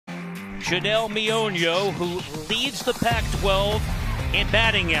Janelle Meoño, who leads the Pac-12 in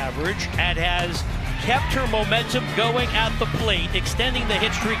batting average and has kept her momentum going at the plate, extending the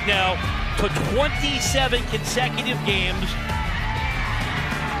hit streak now to 27 consecutive games.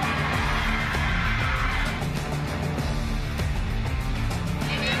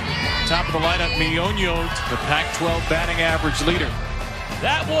 Top of the lineup, Meoño, the Pac-12 batting average leader.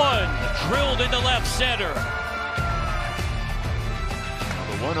 That one drilled into left center.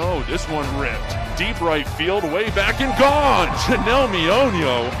 The 1-0, this one ripped. Deep right field, way back and gone. Janelle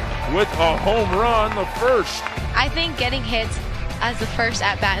Meoño with a home run, the first. I think getting hits as the first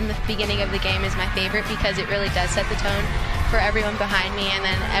at-bat in the beginning of the game is my favorite because it really does set the tone for everyone behind me, and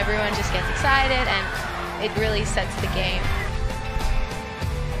then everyone just gets excited and it really sets the game.